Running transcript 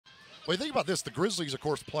Well, you think about this. The Grizzlies, of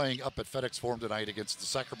course, playing up at FedEx Forum tonight against the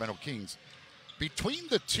Sacramento Kings. Between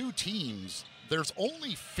the two teams, there's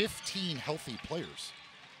only 15 healthy players.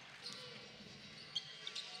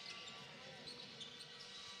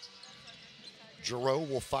 Jarreau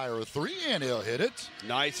will fire a three, and he'll hit it.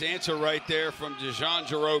 Nice answer right there from DeJon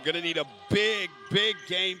Jarreau. Going to need a big, big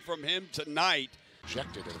game from him tonight.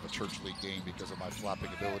 Ejected out of a church league game because of my flopping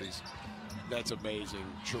abilities. That's amazing.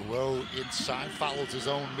 Jarreau inside, follows his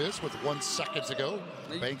own miss with 1 second to go.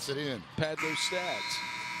 Banks it in. Pad those stats.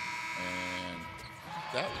 And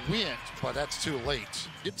that went, but that's too late.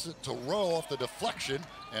 Gets it to Rowe off the deflection,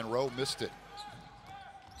 and Rowe missed it.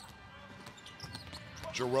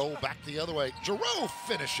 Jarreau back the other way. Jarreau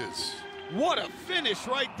finishes. What a finish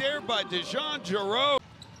right there by DeJon Jarreau.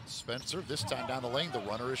 Spencer, this time down the lane, the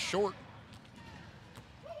runner is short.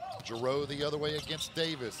 Jarreau the other way against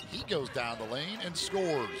Davis. He goes down the lane and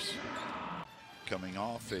scores. Coming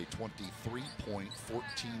off a 23-point,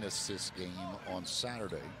 14-assist game on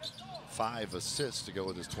Saturday. 5 assists to go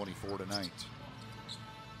with his 24 tonight.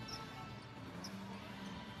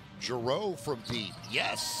 Jarreau from deep.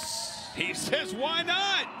 Yes! He says, why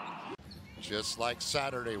not? Just like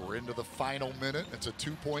Saturday, we're into the final minute. It's a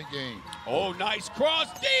 2-point game. Oh, nice cross.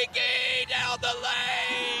 Diggy down the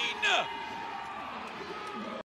lane.